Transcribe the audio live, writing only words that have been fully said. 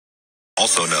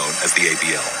also known as the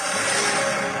ABL.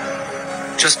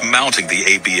 Just mounting the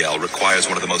ABL requires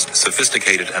one of the most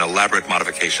sophisticated and elaborate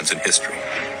modifications in history.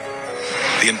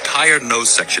 The entire nose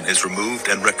section is removed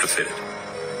and retrofitted,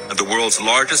 and the world's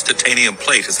largest titanium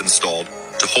plate is installed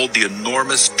to hold the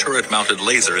enormous turret-mounted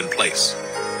laser in place.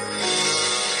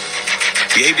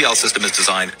 The ABL system is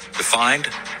designed to find,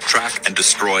 track, and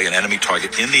destroy an enemy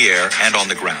target in the air and on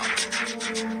the ground.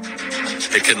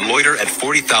 It can loiter at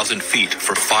 40,000 feet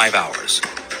for 5 hours,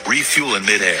 refuel in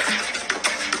midair,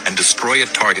 and destroy a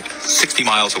target 60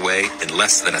 miles away in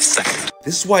less than a second.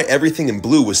 This is why everything in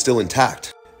blue was still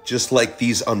intact, just like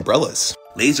these umbrellas.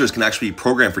 Lasers can actually be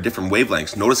programmed for different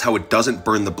wavelengths. Notice how it doesn't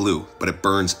burn the blue, but it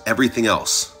burns everything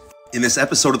else. In this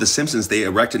episode of The Simpsons, they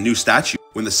erect a new statue.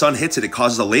 When the sun hits it, it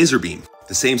causes a laser beam.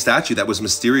 The same statue that was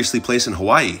mysteriously placed in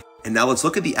Hawaii. And now let's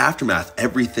look at the aftermath.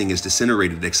 Everything is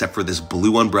disintegrated except for this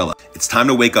blue umbrella. It's time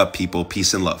to wake up, people.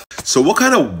 Peace and love. So what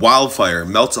kind of wildfire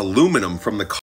melts aluminum from the car?